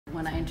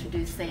when I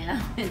introduced Sam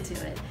into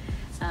it,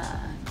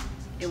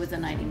 it was a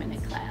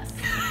 90-minute class.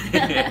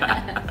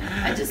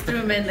 I just threw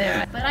him in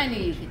there. But I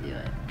knew you could do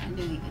it. I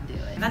knew you could do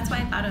it. That's why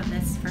I thought of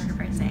this for her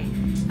birthday,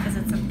 because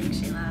it's something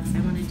she loves. I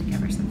wanted to give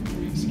her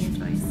something that she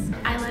enjoys.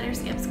 I let her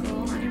skip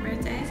school on her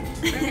birthday.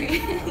 For her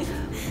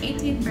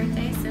 18th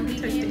birthday, so we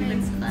gave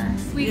David's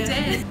class. We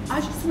did. I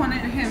just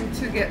wanted him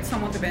to get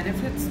some of the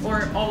benefits,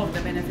 or all of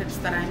the benefits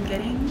that I'm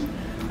getting.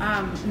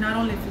 Not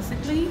only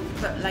physically,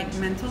 but like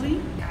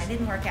mentally. I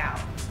didn't work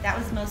out. That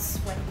was the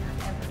most sweating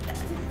I've ever done.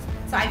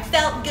 So I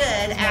felt good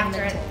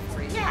after it.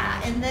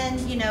 Yeah, and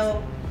then, you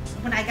know,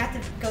 when I got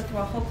to go through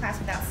a whole class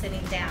without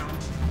sitting down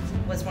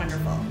was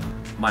wonderful.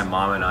 My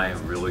mom and I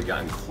have really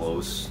gotten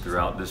close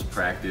throughout this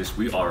practice.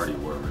 We already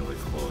were really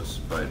close,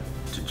 but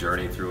to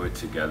journey through it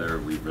together,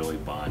 we really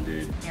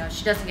bonded. You know,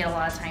 she doesn't get a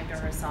lot of time to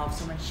herself,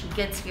 so when she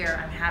gets here,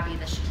 I'm happy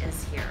that she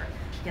is here,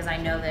 because I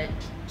know that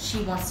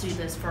she wants to do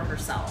this for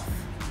herself.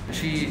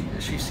 She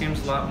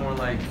seems a lot more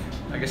like,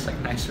 I guess, like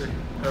nicer.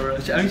 I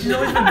mean, she's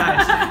always been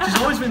nice.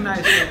 She's always been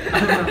nice. But, I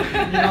don't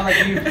know.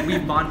 You know, like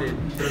we've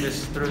bonded through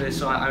this.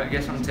 So I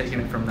guess I'm taking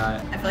it from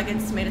that. I feel like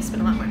it's made us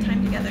spend a lot more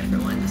time together for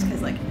one, just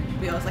because like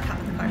we always like hop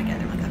in the car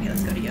together. We're like, okay,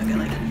 let's go to yoga.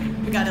 Like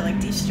we gotta like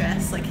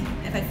de-stress. Like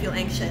if I feel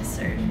anxious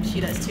or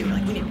she does too, we're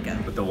like, we need to go.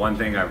 But the one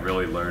thing I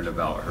really learned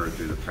about her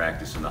through the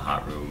practice in the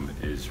hot room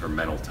is her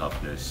mental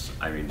toughness.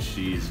 I mean,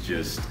 she's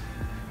just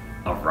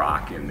a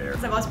rock in there.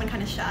 Because I've always been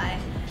kind of shy,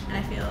 and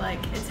I feel like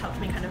it's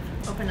helped me kind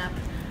of open up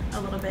a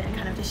little bit and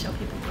kind of just show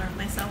people more of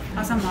myself.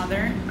 As a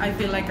mother, I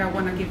feel like I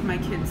want to give my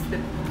kids the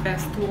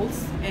best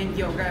tools, and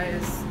yoga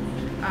is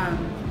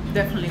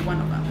definitely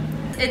one of them.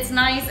 It's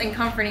nice and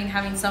comforting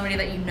having somebody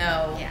that you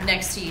know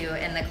next to you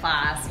in the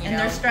class. You know?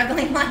 They're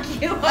struggling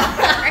like you are.